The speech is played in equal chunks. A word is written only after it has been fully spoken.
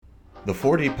The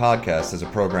 4D Podcast is a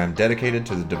program dedicated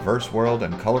to the diverse world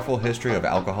and colorful history of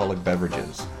alcoholic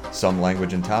beverages. Some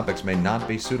language and topics may not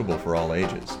be suitable for all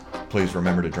ages. Please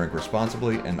remember to drink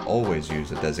responsibly and always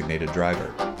use a designated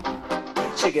driver.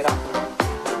 Check it out.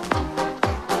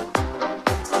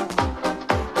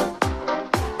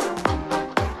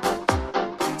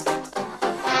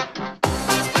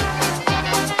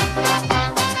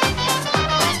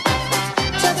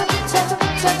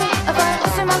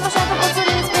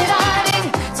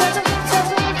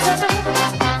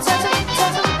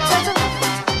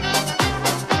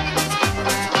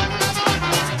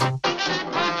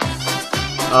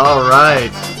 All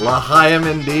right, L'chaim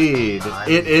indeed.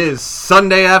 It is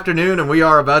Sunday afternoon and we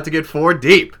are about to get 4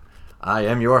 deep. I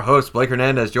am your host, Blake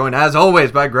Hernandez, joined as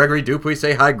always by Gregory Dupuis.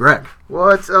 Say hi, Greg.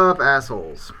 What's up,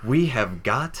 assholes? We have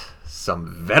got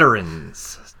some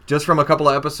veterans. Just from a couple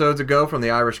of episodes ago from the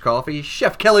Irish Coffee,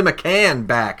 Chef Kelly McCann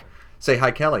back. Say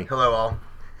hi, Kelly. Hello, all.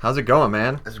 How's it going,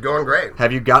 man? It's going great.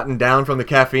 Have you gotten down from the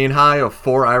caffeine high of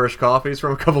 4 Irish coffees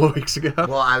from a couple of weeks ago?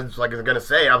 Well, I was going to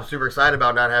say, I'm super excited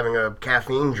about not having a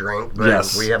caffeine drink, but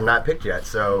Yes. we have not picked yet,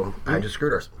 so I just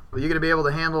screwed us. Are you going to be able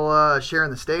to handle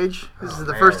sharing the stage? This is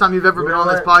the first time you've ever been on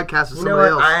this podcast with You know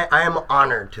somebody what? else. I am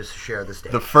honored to share the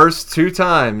stage. The first 2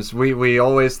 times, we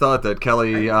always thought that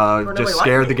Kelly nobody just liked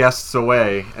scared me. the guests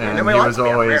away, and nobody he liked was me,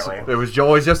 always apparently. it was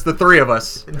always just the 3 of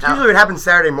us, It's usually what happens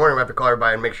Saturday morning. We have to call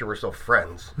everybody and make sure we're still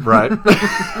friends. right? Normally,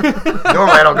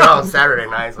 I don't go out on Saturday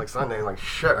nights like Sunday. Like,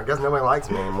 shit, I guess nobody likes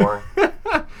me anymore.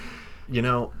 You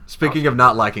know, speaking of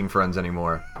not liking friends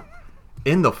anymore,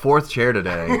 in the 4th chair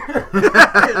today,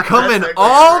 coming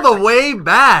all the way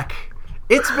back.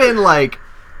 It's been like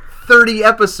 30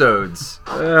 episodes,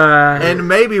 and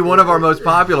maybe one of our most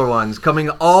popular ones,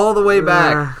 coming all the way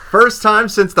back. First time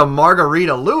since the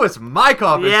Margarita. Lewis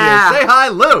Mykoff is Yeah. here. Say hi,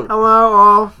 Lou. Hello,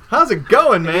 all. How's it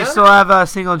going, man? You still have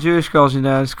single Jewish girls,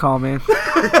 just call me.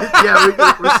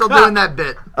 Yeah, we're still doing that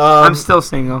bit. I'm still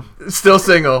single. Still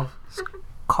single.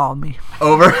 Call me.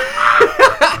 Over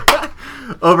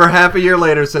over half a year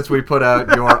later since we put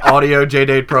out your audio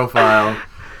J-Date profile.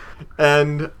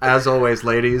 And as always,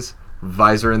 ladies,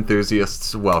 visor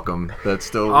enthusiasts, welcome. That's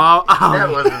still... That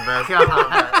was the best.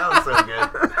 That was so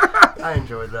good. I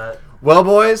enjoyed that. Well,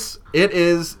 boys, it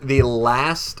is the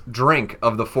last drink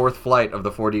of the 4th flight of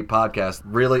the 4D podcast.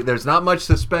 Really, there's not much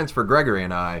suspense for Gregory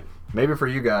and I. Maybe for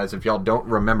you guys if y'all don't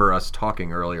remember us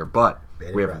talking earlier, but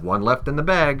we have one left in the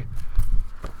bag.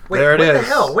 Wait, There it what is. the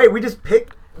hell? Wait, we just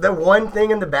picked the one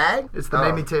thing in the bag? It's the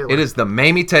Mamie Taylor. It is the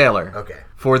Mamie Taylor. Okay.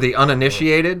 For the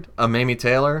uninitiated, a Mamie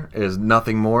Taylor is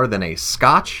nothing more than a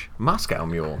Scotch Moscow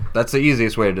Mule. That's the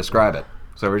easiest way to describe it.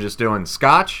 So we're just doing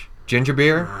Scotch, ginger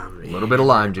beer, a little bit of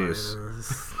lime juice.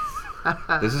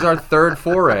 This is our 3rd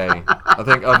foray, I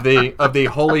think, of the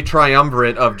holy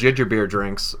triumvirate of ginger beer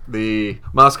drinks. The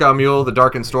Moscow Mule, the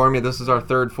Dark and Stormy. This is our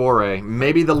 3rd foray.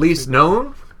 Maybe the least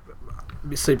known.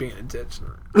 Be sleeping in a ditch.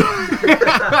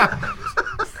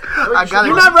 I got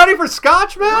You're it. not ready for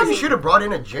Scotch, man? You should have brought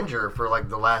in a ginger for like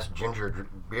the last ginger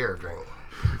beer drink.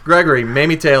 Gregory,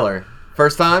 Mamie Taylor.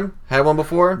 First time? Had one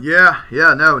before? Yeah,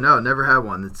 no, never had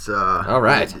one. It's All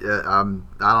right. I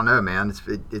don't know, man.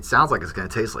 It sounds like it's gonna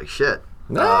taste like shit.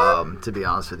 Nah. To be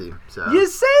honest with you. So. You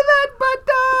say that,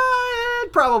 but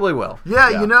it probably will. Yeah,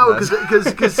 you know,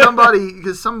 that's- because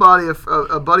somebody,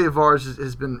 a buddy of ours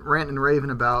has been ranting and raving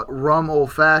about rum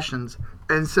old fashions,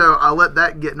 and so I let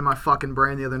that get into my fucking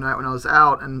brain the other night when I was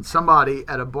out, and somebody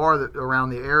at a bar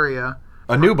around the area.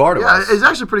 A new bar to Yeah, us. it's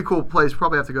actually a pretty cool place.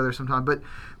 Probably have to go there sometime. But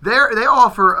they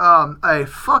offer a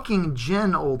fucking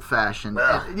gin old fashioned.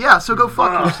 Yeah, so go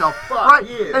fuck yourself. Fuck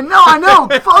you. And no, I know,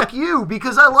 fuck you,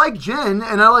 because I like gin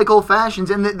and I like old fashions.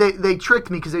 And they tricked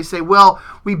me because they say, well,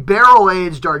 we barrel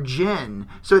aged our gin,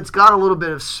 so it's got a little bit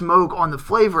of smoke on the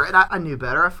flavor. And I knew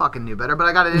better. I fucking knew better, but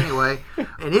I got it anyway.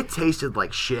 And it tasted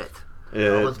like shit. All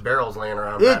It- those barrels laying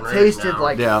around. It Baton Rouge tasted now.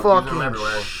 like Yeah. Use them fucking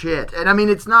everywhere. shit. And I mean,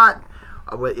 it's not.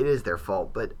 Well, it is their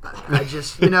fault, but I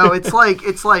just,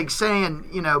 it's like saying,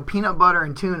 peanut butter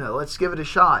and tuna. Let's give it a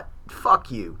shot.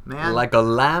 Fuck you, man. like a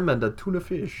lamb and a tuna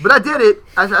fish. But I did it.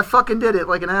 I fucking did it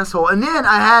like an asshole. And then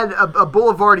I had a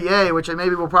Boulevardier, which I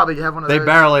maybe will probably have one of They those.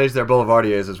 barrel aged their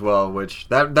Boulevardiers as well, which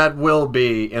that will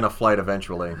be in a flight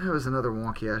eventually. It was another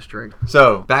wonky ass drink.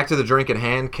 So back to the drink at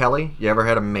hand, Kelly. You ever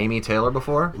had a Mamie Taylor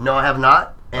before? No, I have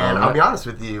not. And All right. I'll be honest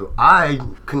with you, I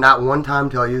could not one time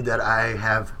tell you that I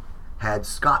have had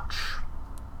Scotch.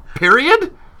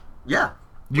 Period. Yeah.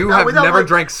 You have never like,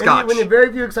 drank Scotch. When the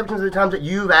very few exceptions of the times that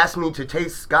you've asked me to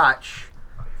taste Scotch,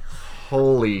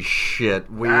 Holy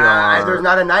shit, we are. there's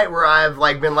not a night where I've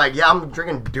been like, yeah, I'm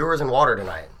drinking Dewar's and water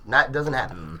tonight. That doesn't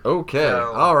happen. Okay.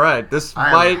 So, All right. This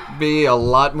might be a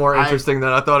lot more interesting than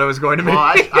I thought it was going to be. Well,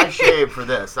 I shaved for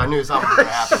this. I knew something was going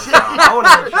to happen. So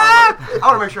I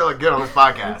want to make sure I look good on this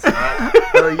podcast. All right?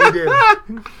 Oh,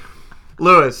 you do.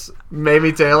 Lewis,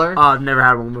 Mamie Taylor. Oh, I've never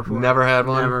had one before. Never had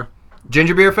one. Never.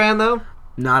 Ginger beer fan though?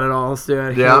 Not at all. Let's do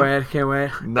it. Yeah. Can't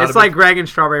wait. Not It's a like big- Greg and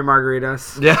strawberry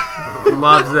margaritas. Yeah.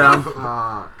 Loves them.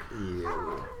 Fuck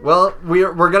you. Well,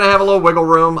 we're gonna have a little wiggle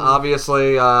room.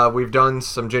 Obviously, we've done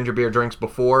some ginger beer drinks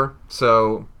before,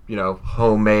 so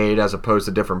homemade as opposed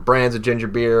to different brands of ginger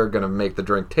beer. Gonna make the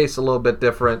drink taste a little bit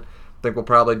different. Think we'll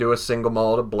probably do a single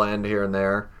malt, a blend here and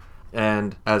there.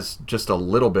 And as just a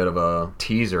little bit of a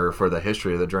teaser for the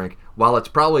history of the drink, while it's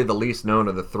probably the least known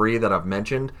of the three that I've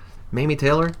mentioned, Mamie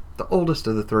Taylor, the oldest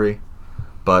of the three.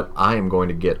 But I am going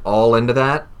to get all into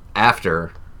that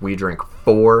after we drink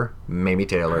 4 Mamie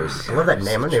Taylors. I love that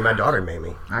name. I'm gonna name my daughter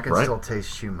Mamie. I can Right. still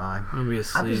taste you, mine. I'm gonna be I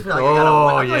asleep. just feel like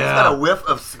I got yeah. a whiff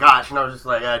of scotch, and I was just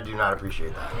like, I do not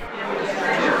appreciate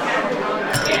that.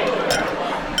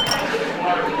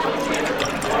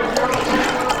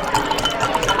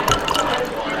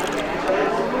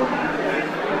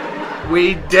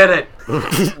 We did it.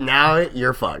 Now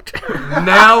you're fucked.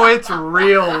 Now it's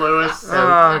real, Lewis.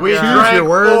 We Choose drank your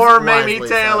words 4 wisely, Mamie son.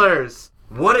 Taylors.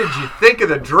 What did you think of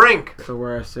the drink? It's the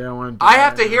worst. I don't want to. I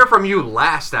have to hear from you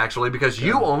last, actually, because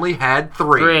you only had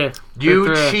 3. 3.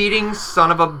 You 3. cheating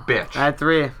son of a bitch. I had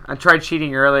 3. I tried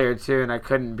cheating earlier too, and I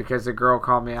couldn't because the girl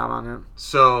called me out on it.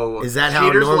 So Is that how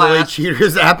cheaters normally last.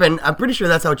 cheaters happen? I'm pretty sure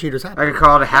that's how cheaters happen. I got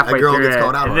called halfway A girl through gets it,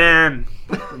 called out and on then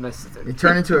I missed It it.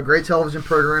 turned into a great television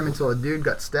program until a dude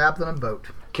got stabbed on a boat.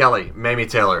 Kelly, Mamie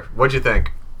Taylor, what'd you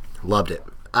think? Loved it.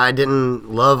 I didn't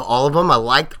love all of them. I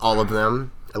liked all of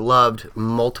them. I loved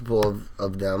multiple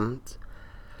of them.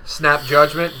 Snap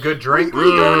judgment, good drink.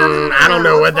 I don't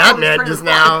know what that meant just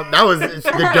now. That was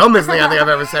the dumbest thing I think I've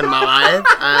ever said in my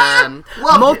life.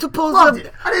 Multiples Loved of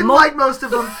it. I didn't like most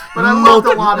of them, but I loved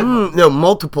a lot of them. No,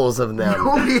 multiples of You them.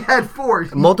 only had 4.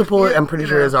 Multiple, I'm pretty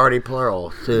sure is already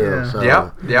plural too. Yeah. So.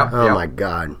 Yep. Oh my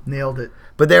god. Nailed it.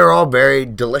 But they were all very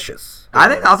delicious.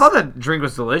 I thought the drink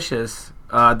was delicious.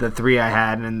 The 3 I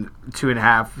had and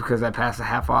 2.5 because I passed a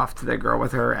half off to the girl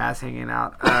with her ass hanging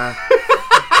out.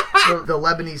 The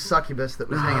Lebanese succubus that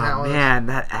was hanging out with us. Man,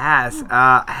 that ass.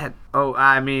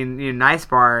 Nice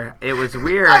bar. It was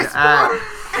weird. Nice bar.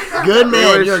 Good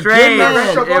man. was You're a strange. good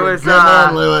man. It was, good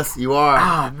man, Lewis. You are.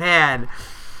 Oh man,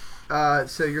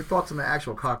 So your thoughts on the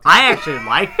actual cocktail? I actually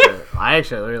liked it. I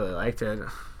actually really liked it.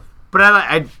 But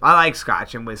I like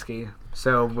scotch and whiskey.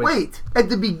 So Wait, at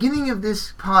the beginning of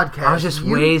this podcast, I was just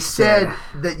you wasted. said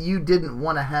that you didn't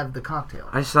want to have the cocktail.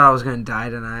 I just thought I was gonna die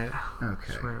tonight. Okay.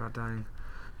 Just worried about dying.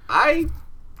 I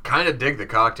kind of dig the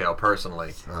cocktail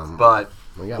personally, Um, but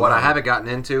we got what I mine. haven't gotten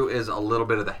into is a little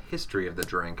bit of the history of the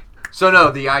drink. So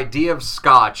no, the idea of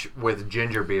scotch with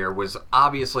ginger beer was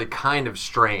obviously kind of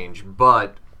strange,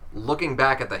 but looking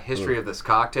back at the history of this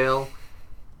cocktail,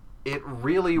 it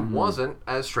really wasn't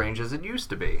as strange as it used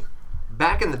to be.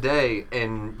 Back in the day,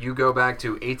 and you go back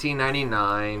to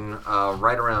 1899,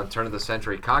 right around turn of the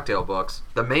century cocktail books,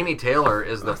 the Mamie Taylor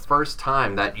is the first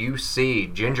time that you see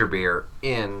ginger beer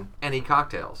in any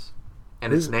cocktails.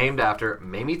 And it's named after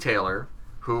Mamie Taylor,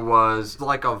 who was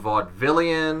like a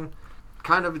vaudevillian,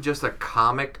 kind of just a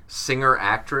comic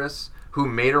singer-actress who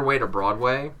made her way to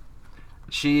Broadway.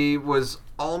 She was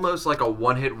almost like a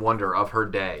one-hit wonder of her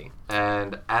day.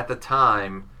 And at the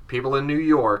time, people in New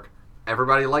York,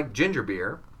 everybody liked ginger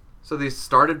beer, so they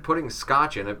started putting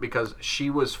scotch in it because she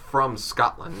was from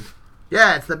Scotland.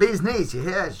 Yeah, it's the bee's knees. You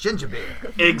hear? It's ginger beer.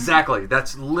 Exactly.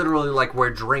 That's literally like where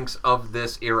drinks of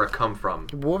this era come from.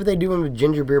 What were they doing with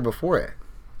ginger beer before it?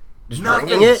 Just Nothing.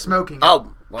 drinking it? Smoking it.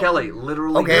 Oh, well, Kelly,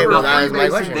 literally, Okay, they were well, that nothing. was my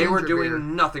question. They were Ginger doing beer.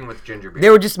 nothing with ginger beer. they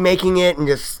were just making it and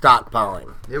just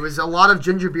stockpiling. It was a lot of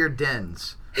ginger beer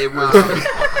dens. It was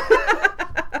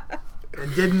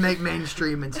It didn't make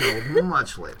mainstream until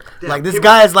much later. Like, this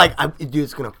guy is like, dude,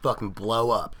 it's going to fucking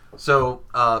blow up. So,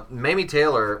 Mamie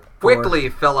Taylor quickly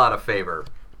fell out of favor.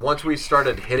 Once we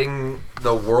started hitting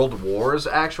the world wars,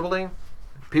 actually,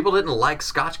 people didn't like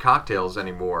scotch cocktails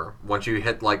anymore. Once you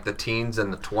hit, like, the teens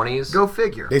and the 20s. Go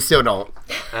figure. They still don't.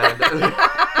 And,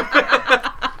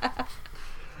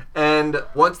 and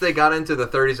once they got into the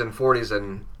 30s and 40s,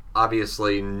 and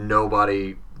obviously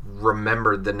nobody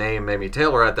remembered the name Mamie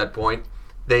Taylor at that point,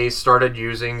 they started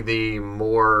using the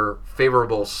more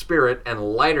favorable spirit and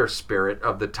lighter spirit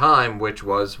of the time, which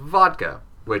was vodka,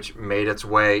 which made its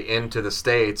way into the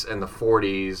States in the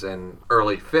 40s and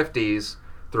early 50s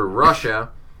through Russia,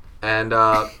 and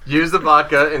used the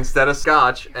vodka instead of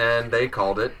scotch, and they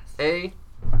called it a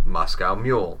Moscow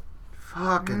Mule.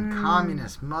 Fucking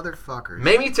communist motherfuckers.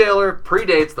 Mamie Taylor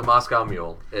predates the Moscow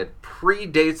Mule. It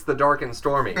predates the Dark and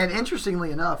Stormy. And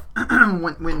interestingly enough,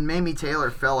 when Mamie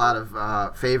Taylor fell out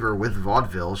of favor with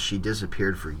vaudeville, she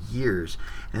disappeared for years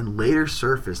and later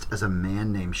surfaced as a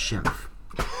man named Schimpf.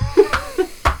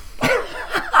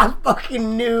 I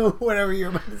fucking knew whatever you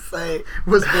were about to say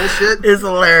Was bullshit? is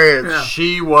hilarious. Yeah.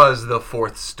 She was the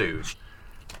fourth stooge.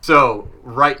 So,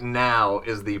 right now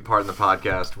is the part in the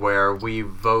podcast where we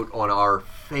vote on our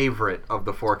favorite of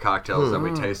the 4 cocktails that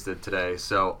we tasted today.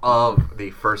 So, of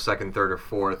the first, second, third, or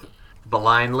fourth,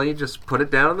 blindly just put it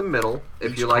down in the middle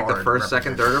if Each you like the card first,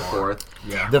 second, third, or represents a fourth.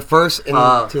 Yeah. The first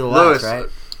and to the Lewis, last,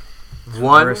 right?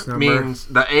 1 First number. means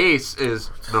the ace is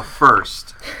the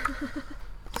first.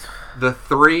 The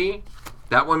 3,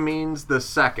 that one means the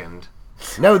second.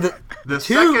 No, the The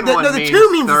two, second the, one no, the means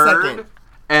 2 means third. the second.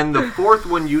 And the fourth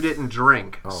one you didn't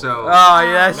drink. So Oh,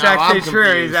 yeah, that's Now I'm actually true.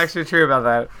 confused. He's actually true about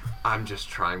that. I'm just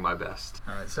trying my best.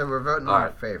 All right, so we're voting All on right.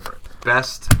 our favorite.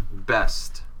 Best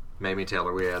Mamie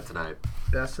Taylor we had tonight.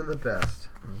 Best of the best.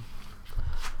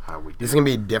 How we This is do? going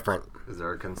to be different. Is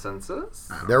there a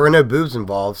consensus? There were no boobs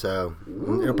involved, so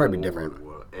it'll probably be different.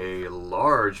 Ooh, a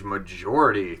large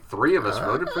majority. 3 of us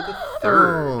voted for the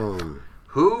third. Oh,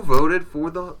 Who voted for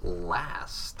the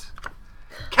last?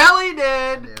 Kelly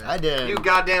did. I did. You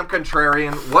goddamn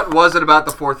contrarian. What was it about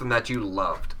the fourth one that you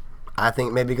loved? I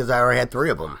think maybe because I already had 3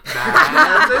 of them.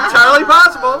 That's entirely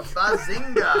possible.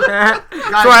 Bazinga.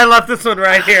 So I left this one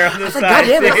right here on the God side.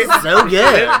 damn, this is so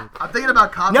good. I'm thinking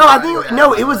about copyright. No, I think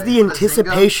no. by It was way. the Bazinga.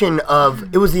 anticipation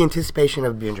of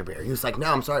ginger beer. He was like,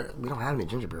 "No, I'm sorry, we don't have any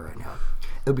ginger beer right now.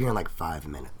 It'll be here in like 5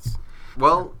 minutes."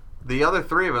 Well, the other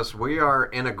 3 of us, we are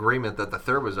in agreement that the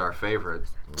third was our favorite.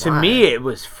 To me, it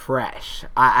was fresh.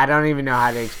 I don't even know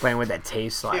how to explain what that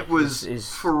tastes like. It was It's-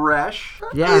 fresh.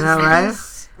 Yeah, I know, right?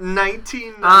 It's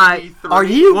 1993. Are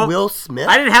you Well, Will Smith?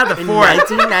 I didn't have the in fourth.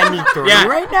 1993 Yeah,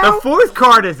 right now. the 4th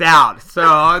card is out,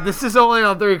 so this is only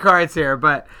on 3 cards here.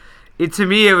 But to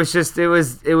me, it was just it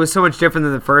was so much different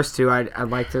than the first 2. I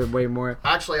liked it way more.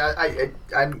 Actually,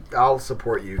 I'll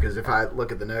support you because if I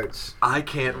look at the notes, I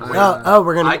can't wait.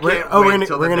 We're gonna I can't we're wait gonna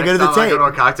till we're the gonna go next to the time I go to a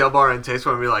tape. cocktail bar and taste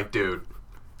one and be like, dude,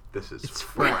 this is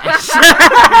fresh.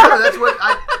 that's what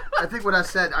I think. What I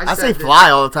said, I say said that-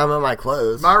 fly all the time on my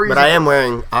clothes, My but reason I for- am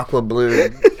wearing aqua blue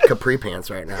capri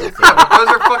pants right now. So Those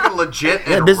are fucking legit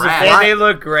and this is rad. And they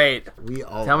look great. we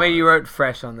all Tell me you wrote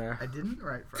fresh on there. I didn't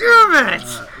write. For Damn it!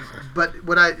 But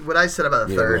what I said about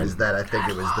the third man. is that I think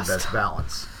it was the best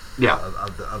balance. Yeah.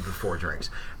 Of the 4 drinks.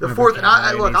 The fourth, and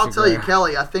I look, I'll tell you,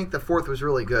 Kelly, I think the fourth was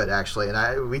really good actually,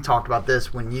 and we talked about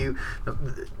this when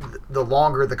the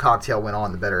longer the cocktail went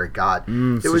on, the better it got.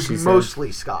 It so was she said.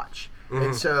 mostly Scotch.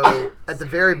 And so at the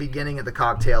very beginning of the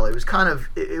cocktail, it was kind of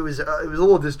it was a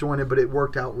little disjointed, but it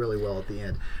worked out really well at the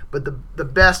end. But the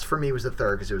best for me was the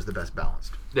third because it was the best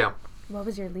balanced. Yeah. What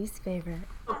was your least favorite?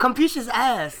 Confucius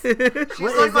ass. She's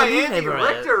like my Andy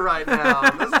Richter right now.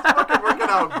 This is fucking working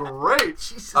out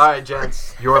great. All right,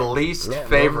 gents. Your least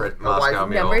favorite Moscow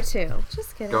Mule. Number 2.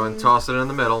 Just kidding. Go and toss it in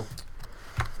the middle.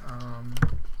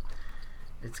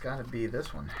 It's got to be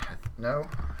this one. No.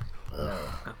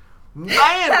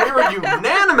 Man, we were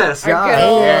unanimous. Yeah,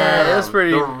 that's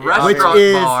pretty. The Which restaurant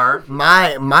is bar.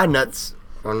 my nuts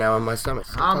are now in my stomach.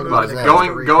 So I'm talk about losing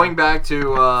that. Going back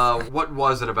to what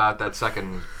was it about that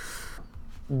second?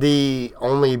 The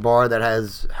only bar that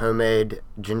has homemade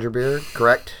ginger beer,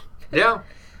 correct? Yeah.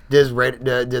 Did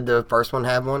the first one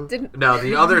have one? No,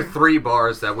 the other 3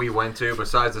 bars that we went to,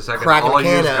 besides the second, Crack a all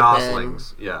can used open.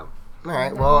 Goslings. Yeah. All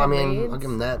right. Well, I mean, I'll give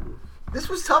them that. This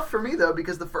was tough for me though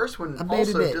because the first one A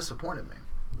also bit. disappointed me.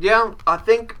 Yeah, I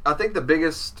think the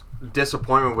biggest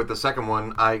disappointment with the second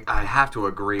one, I have to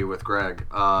agree with Greg,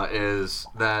 is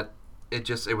that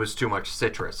it was too much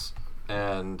citrus.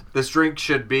 And this drink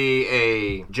should be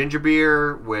a ginger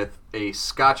beer with a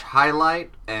Scotch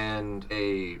highlight and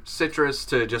a citrus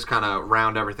to just kind of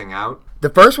round everything out. The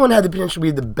first one had the potential to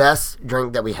be the best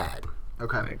drink that we had.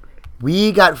 Okay.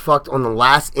 We got fucked on the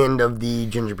last end of the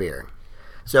ginger beer.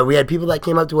 So we had people that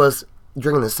came up to us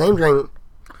drinking the same drink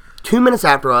 2 minutes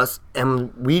after us,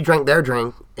 and we drank their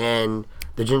drink, and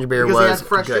the ginger beer Because they was had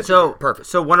fresh good. ginger So Perfect.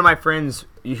 So one of my friends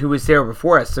who was there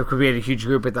before us, so because we had a huge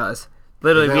group with us.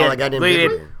 Literally, They we all had, like, I didn't we,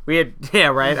 pick had, you. we had, yeah,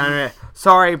 right. I don't know.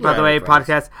 Sorry, by Yeah, the way, no problem.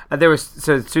 podcast. There was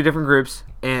it's 2 different groups,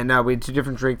 and we had 2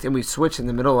 different drinks, and we switched in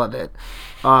the middle of it.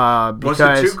 Was Because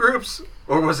it 2 groups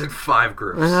or was it 5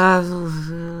 groups?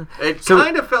 It So-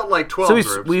 kind of felt like 12 so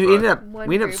groups. we but- ended up One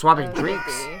we ended up group swapping of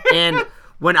drinks, maybe. and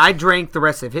when I drank the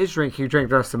rest of his drink, he drank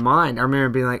the rest of mine. I remember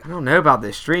being like, I don't know about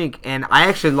this drink, and I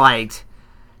actually liked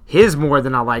his more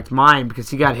than I liked mine because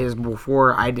he got his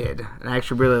before I did, and I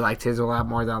actually really liked his a lot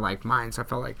more than I liked mine. So I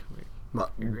felt like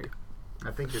I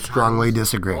think you're Strongly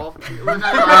disagree.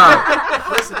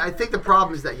 Listen, I think the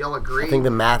problem is that y'all agree. I think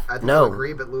the math. I think No. y'all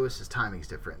agree, but Lewis's timing's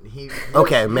different.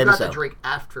 Okay, you maybe got so. the drink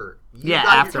after. Yeah,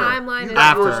 got after. your- Timeline you is got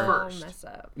After. yours so first. messed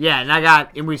up. yeah,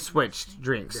 and we switched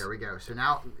drinks. There we go. So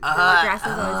now, Grass is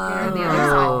always greener on the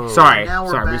other side. Sorry, now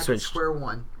we're sorry, we back at switched. square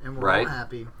one, and we're Right. all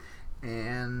happy.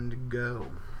 And go.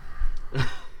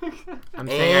 I'm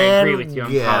saying I agree with you. I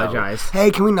apologize.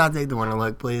 Hey, can we not take the winner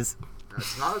look, please?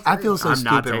 That's not I feel so I'm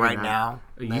not stupid taking right that. now.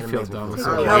 You That feel makes me dumb. feel So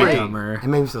so way bad. dumber. It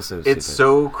makes me feel so stupid. It's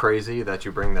so crazy that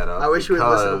you bring that up. I wish you would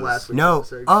listen to because- last week's No.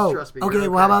 episode. Oh, Trust me, okay. you're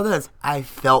Well, how about this? I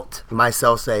felt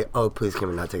myself say, "Oh, please, can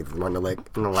we not take the Wonder Lick?"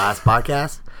 in the last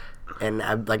podcast, and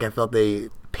I felt the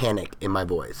panic in my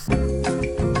voice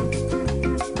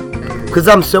because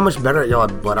I'm so much better at y'all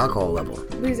at blood alcohol level.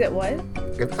 Lose it what?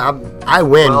 I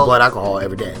win Well- blood alcohol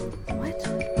every day. What?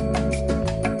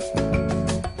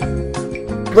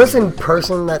 Listen,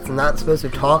 person that's not supposed to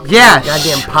talk. Yeah, on a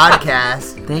goddamn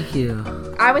podcast. Thank you.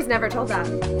 I was never told that.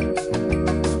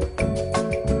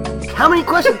 How many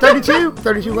questions? 32?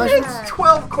 32 questions?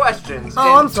 12 questions Oh,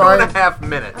 in I'm sorry. 2.5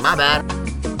 minutes. My bad.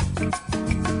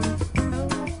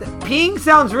 Peeing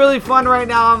sounds really fun right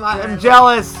now. I'm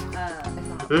jealous.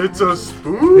 It's a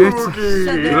spooky.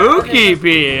 Spooky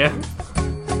pee.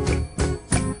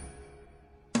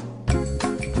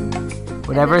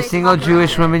 Whatever And then they single talk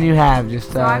Jewish about it. women you have,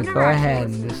 just I've go never ahead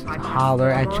actually and listened just to podcasts. holler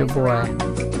at I'm your boy. always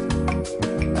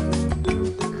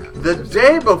The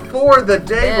day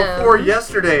before Yeah.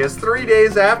 yesterday is 3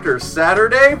 days after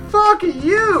Saturday. Fuck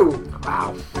you.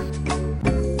 Wow.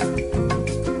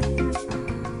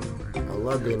 I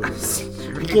love being in this.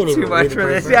 You can't even Too much read for the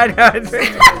this. paper. Yeah, I know.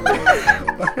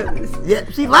 Yeah,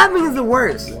 see, laughing is the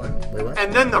worst. Wait, what?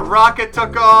 And then the rocket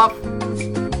took off.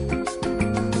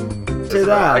 Say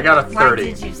that. I got a 30.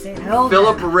 you say that?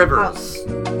 Philip Rivers.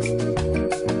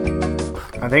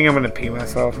 I think I'm gonna pee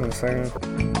myself in a second.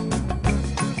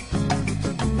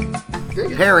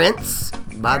 Parents,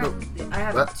 by the I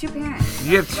have What? 2 parents.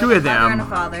 You have 2 of A mother and a them.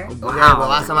 father. okay, well,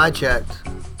 last time I checked,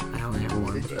 I only have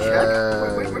one. Did you check?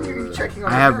 When were you checking on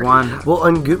I your have parents? one. well,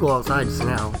 on Google outside just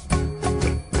now.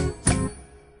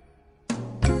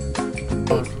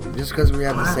 Just because we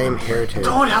have the same heritage.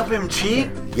 Don't help him cheat.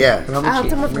 Yeah. I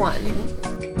helped him with one.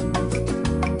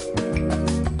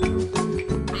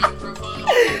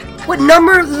 What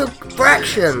numbers of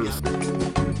fractions?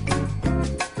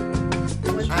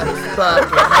 I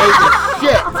fucking hate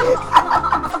this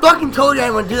shit. Fucking told you I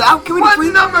didn't want to do that. Can we do What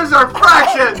free- numbers are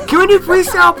fractions? Can we do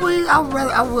freestyle, please? I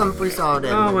want freestyle all day.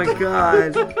 Oh my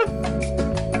god.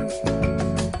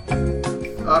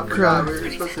 Oh, I forgot. We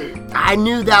were supposed to. I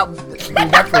knew that.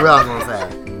 That's for real. I was gonna say.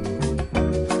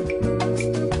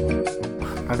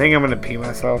 I think I'm gonna pee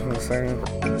myself in a second.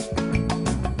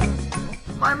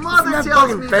 My It's mother not tells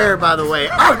fucking me fair, by the way.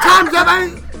 Oh, time's up,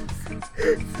 man.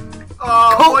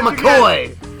 Oh, Colt what'd you McCoy.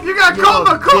 get? You got You Colt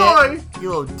little McCoy. dick. You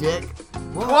little dick.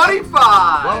 Well,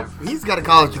 25. well, he's got a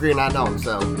college degree and I don't,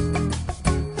 so.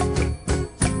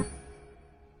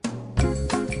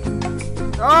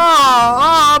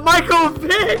 Oh, Michael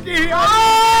Vick!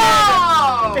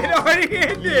 Oh! It already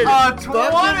ended!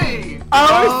 20.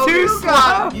 I was too you slow!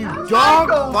 got- You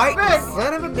dog Michael fighting Vick.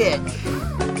 son of a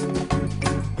bitch.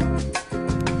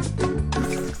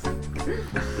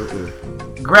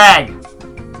 Greg!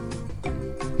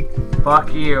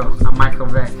 Fuck you. I'm Michael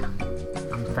Vick.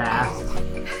 I'm fast.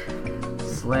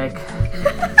 Slick.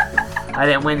 I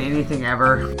didn't win anything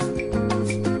ever.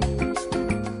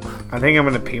 I think I'm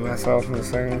gonna pee myself in a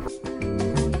second.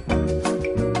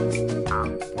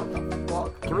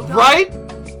 Can we talk? Right?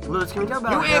 Lewis, can we talk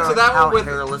about You answer that how one with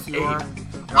hairless you are?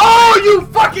 Oh, you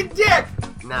fucking dick!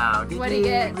 No, did What'd you he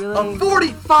get? really? A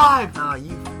 45. Oh,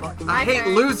 you fucking. I hate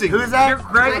turn. losing. Who's that?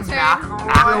 Greg My turn.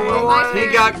 McElroy. My He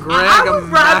turn. got Greg I would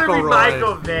rather be McElroy.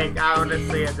 Michael Vick,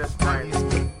 honestly, at this point.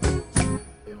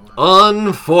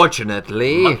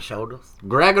 Unfortunately, Shoulders.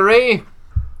 Gregory,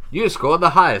 you scored the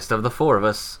highest of the 4 of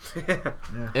us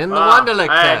in the Wow, Wonderlick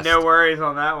I had test. no worries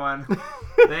on that one.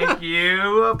 Thank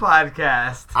you, a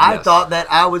podcast. I Yes. thought that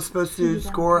I was supposed to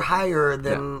score higher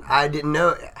than I didn't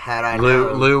know. Had I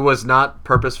known. Lou was not I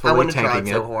purposefully wouldn't have tried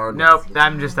tanking so it. hard. Nope,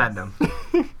 I'm just that dumb.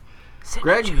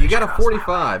 Greg, you got a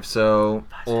 45. So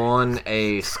on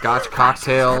a Scotch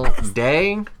cocktail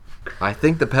day, I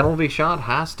think the penalty shot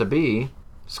has to be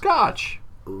Scotch.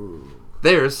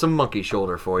 There's some monkey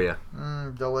shoulder for you.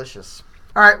 delicious.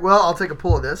 All right, well, I'll take a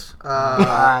pull of this.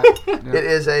 Alright. It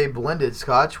is a blended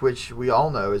Scotch, which we all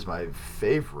know is my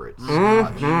favorite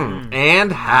Scotch.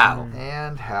 And how?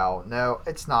 And how? No,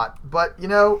 it's not. But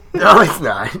No, it's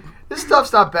not. this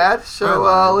stuff's not bad. So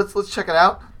Oh, let's check it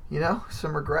out.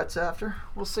 Some regrets after.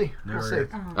 We'll see. We'll see.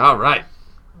 All right.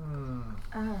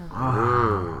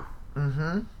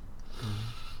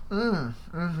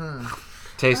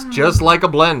 Tastes just like a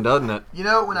blend, doesn't it?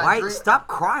 When I Why? drink, Stop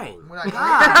crying. when I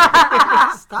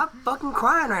drink, Stop fucking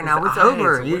crying right now. It's eyes,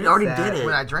 over. what You is already that? did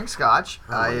when it. I drink Scotch,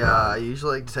 I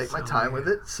usually like to take my time with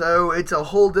it. So it's a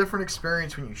whole different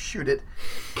experience when you shoot it.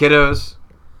 Kiddos,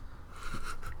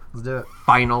 Let's do it.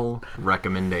 final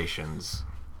recommendations.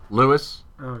 Lewis,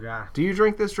 Oh god. do you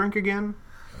drink this drink again?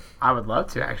 I would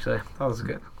love to actually. That was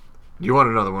good. You want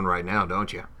another one right now,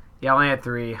 don't you? Yeah, I only had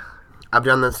 3. I've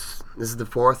done this. This is the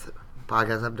 4th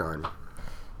podcast I've done.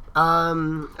 I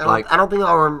Like- don't think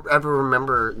I'll ever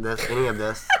remember any of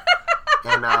this.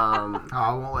 And Oh,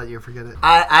 I won't let you forget it.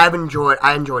 I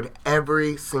enjoyed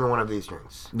every single one of these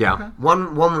drinks. Yeah.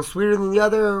 One was sweeter than the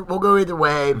other. We'll go either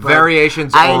way. But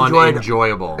Variations I on enjoyed-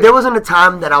 enjoyable. There wasn't a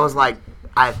time that I was like,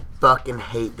 I fucking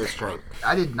hate this drink.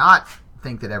 I did not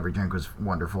think that every drink was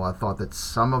wonderful. I thought that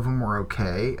some of them were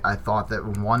okay. I thought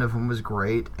that one of them was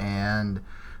great, and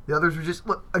the others were just...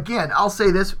 Look, again, I'll say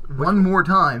this one more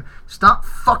time. Stop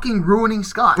fucking ruining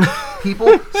Scotch.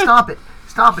 People, stop it.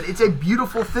 Stop it. It's a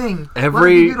beautiful thing. Let it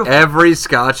be beautiful. Every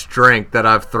Scotch drink that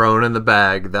I've thrown in the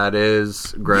bag, that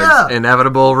is Greg's Yeah.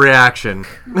 inevitable reaction.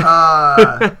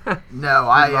 No,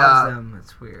 I... Loves them.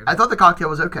 That's weird. I thought the cocktail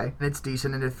was okay, and it's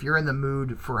decent. And if you're in the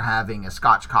mood for having a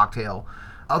Scotch cocktail,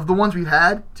 of the ones we've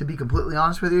had, to be completely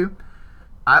honest with you,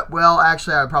 I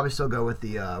would probably still go with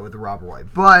the Rob Roy.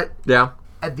 But Yeah.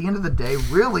 at the end of the day,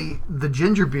 really, the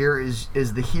ginger beer is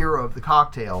the hero of the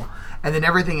cocktail, and then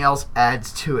everything else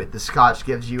adds to it. The Scotch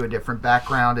gives you a different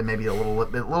background, and maybe a little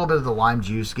bit of the lime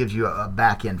juice gives you a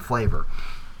back end flavor.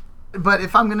 But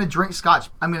if I'm going to drink Scotch,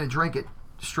 I'm going to drink it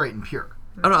straight and pure.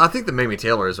 I don't know. I think the Mamie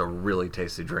Taylor is a really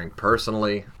tasty drink.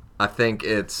 Personally, I think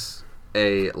it's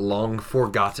a long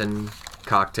forgotten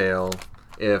cocktail.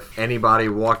 If anybody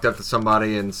walked up to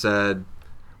somebody and said,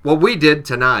 "What we did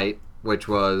tonight," which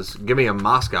was give me a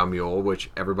Moscow Mule, which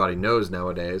everybody knows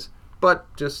nowadays, but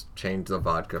just change the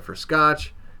vodka for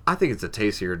Scotch, I think it's a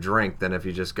tastier drink than if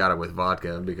you just got it with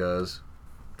vodka, because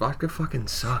vodka fucking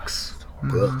sucks.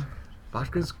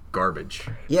 Vodka's garbage.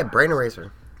 Yeah, brain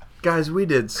eraser. Guys, we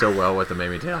did so well with the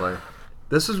Mamie Taylor.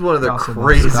 This is one of the Also love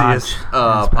craziest Scotch. It's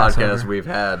podcasts Passover. we've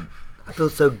had. I feel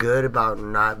so good about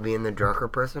not being the drunker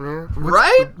person here.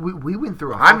 Right? We went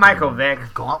through a I'm fucking Michael Vick.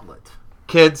 gauntlet.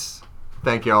 Kids,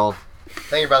 thank y'all.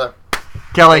 Thank you, brother.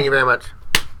 Kelly, Thank you very much.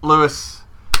 Lewis,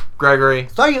 Gregory,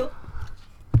 Thank you.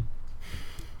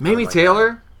 Mamie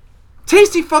Taylor.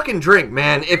 Tasty fucking drink,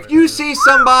 man. If you see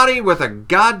somebody with a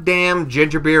goddamn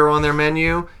ginger beer on their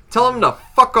menu, tell them to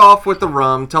fuck off with the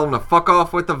rum, tell them to fuck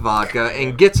off with the vodka,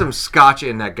 and get some Scotch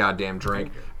in that goddamn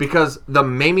drink. Because the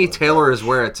Mamie Taylor is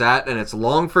where it's at, and it's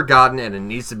long forgotten, and it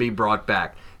needs to be brought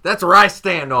back. That's where I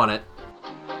stand on it.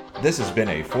 This has been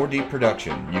a 4Deep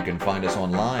production. You can find us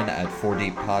online at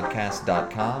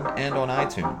 4deeppodcast.com and on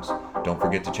iTunes. Don't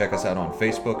forget to check us out on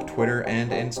Facebook, Twitter, and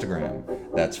Instagram.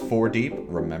 That's 4Deep.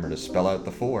 Remember to spell out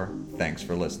the 4. Thanks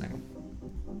for listening.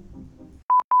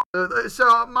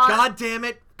 So my God damn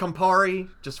it, Campari,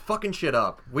 just fucking shit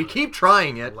up. We keep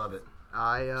trying it. Love it.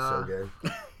 I So good.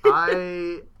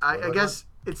 I guess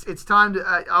it's time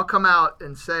to I'll come out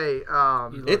and say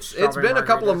It's been a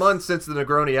couple of months since the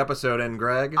Negroni episode, and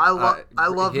Greg, I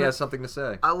love he Ne- has something to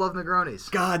say. I love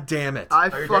Negronis. God damn it.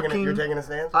 You're taking a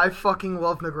stance? I fucking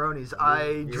love Negronis.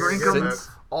 I drink them Since-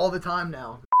 all the time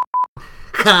now.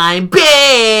 I'm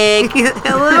big.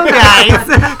 Hello, guys.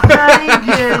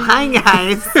 Hi,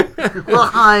 guys. Well,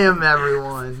 hi,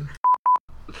 everyone.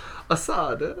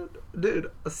 Assad,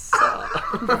 dude, Assad.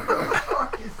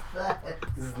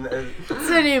 It's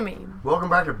a new meme. Welcome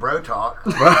back to Bro Talk.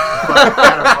 Kind of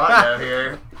fun out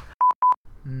here.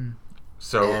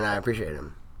 So, And I appreciate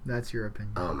him. That's your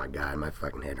opinion. Oh my god, my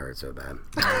fucking head hurts so bad.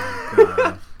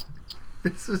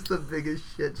 This is the biggest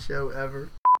shit show ever.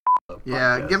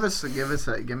 Yeah, give me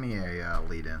a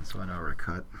lead in so I know where to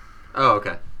cut. oh,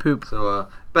 okay. Poop. So,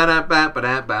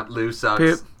 ba-da-ba-ba-da-ba, Lou sucks.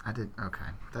 Poop. I did okay.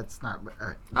 That's not.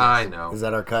 I know. Is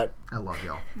that our cut? I love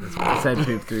y'all. I said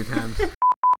poop 3 times.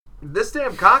 This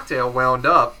damn cocktail wound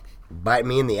up. Bite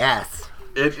me in the ass.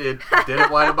 It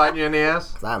didn't wind up biting you in the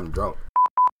ass? 'Cause I'm drunk.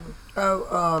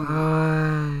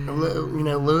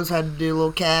 Lewis had to do a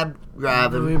little cab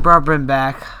driving. We brought Bryn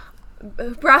back.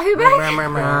 Brought who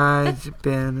back?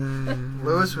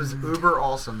 Lewis was uber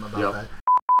awesome about Yep. that.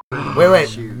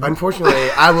 Wait. Unfortunately,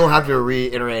 I will have to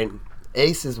reiterate.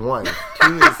 Ace is 1. 2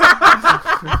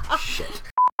 is... Shit.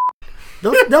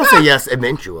 They'll say yes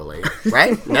eventually,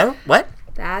 right? No? What?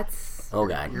 That's. Oh,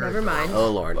 God. Never mind. Oh,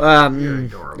 Lord.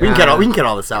 Adorable. We can cut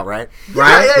all this out, right?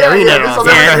 Right? Yeah, we can cut all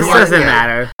this out. This doesn't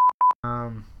matter.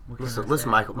 Listen,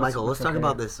 Michael, let's talk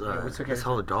about this this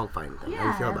whole dog fighting thing. How do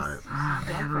you feel about it?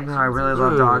 I don't know. I really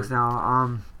love dogs now.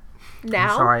 I'm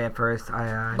Now? sorry at first.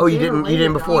 Oh, you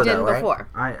didn't before, You though, didn't right? before.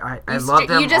 I You love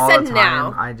them you just all said the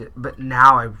now. time. But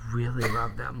now I really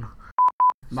love them.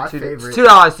 My favorite.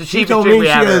 $2. The She cheapest told drink me, we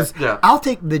she have. goes, Yeah. I'll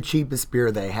take the cheapest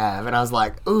beer they have. And I was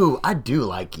like, ooh, I do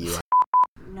like you.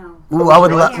 No. Ooh, I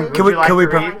would love. Would Can we? you like Can we?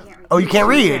 to read? Oh, you can't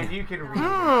read. You can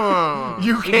read.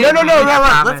 You can't.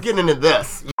 No. Let's get into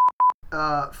this.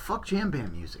 Fuck jam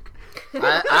band music.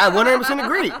 I 100%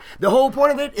 agree. The whole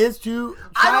point of it is to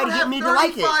try to get me to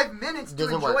like it. 35 minutes to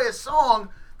Doesn't enjoy work. a song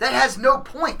that has no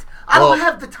point. I Well- don't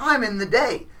have the time in the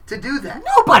day to do that.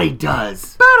 Nobody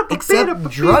does, except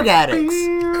drug addicts.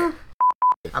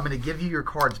 I'm going to give you your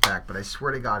cards back, but I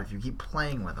swear to God, if you keep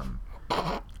playing with them.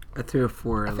 I threw a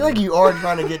 4. I feel like you are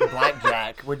trying to get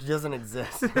blackjack, which doesn't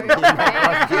exist. He looks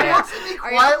at me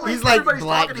quietly. He's like everybody's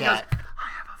talking, he goes, blackjack. I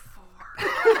have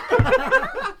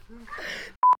a 4.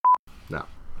 No.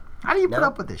 How do you put No.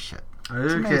 up with this shit? It's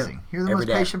Okay. amazing. You're the Every most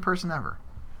day. patient person ever.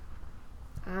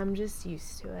 I'm just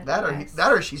used to it. That yes.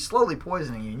 or she's slowly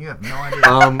poisoning you, and you have no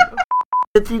idea.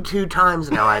 52 times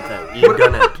now, I think. You've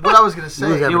done it. What I was gonna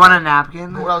say. You want a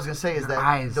napkin? What I was gonna say is that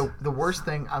Eyes. the worst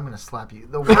thing. I'm gonna slap you.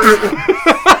 The worst.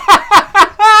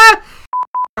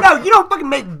 No, you don't fucking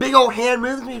make big old hand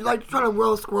moves when you're like trying to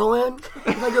roll a squirrel in.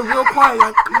 It's like you're real quiet. You're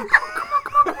like,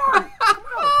 come on.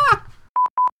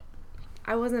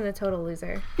 I wasn't a total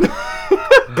loser.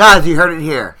 Guys, you heard it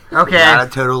here. Okay. Not a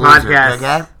total loser. Podcast.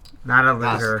 Okay? Not a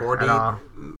Guys, loser 4 at deep.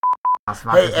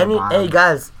 all. Hey,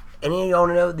 guys. Any of you want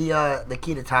to know the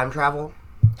key to time travel?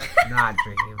 Not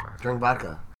drinking. Drink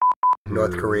vodka.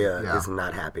 North Korea is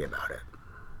not happy about it.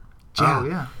 Oh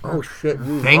yeah. Oh shit!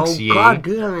 Thanks, oh, Ye. God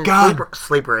damn it. God.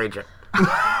 Sleeper agent.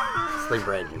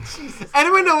 Sleeper agent.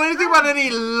 Anyone know anything about any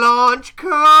launch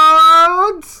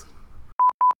codes?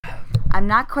 I'm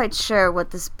not quite sure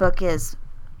what this book is,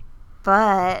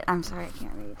 but I'm sorry, I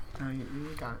can't read.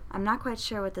 You got it. I'm not quite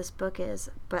sure what this book is,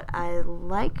 but I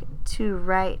like to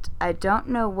write. I don't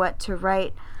know what to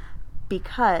write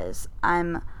because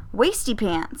I'm wasty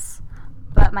pants,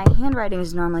 but my handwriting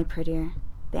is normally prettier.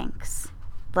 Thanks.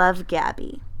 Love,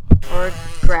 Gabby. Or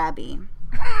Grabby.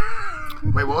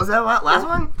 Wait, what was that last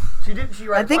one? She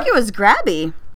I think it was Grabby.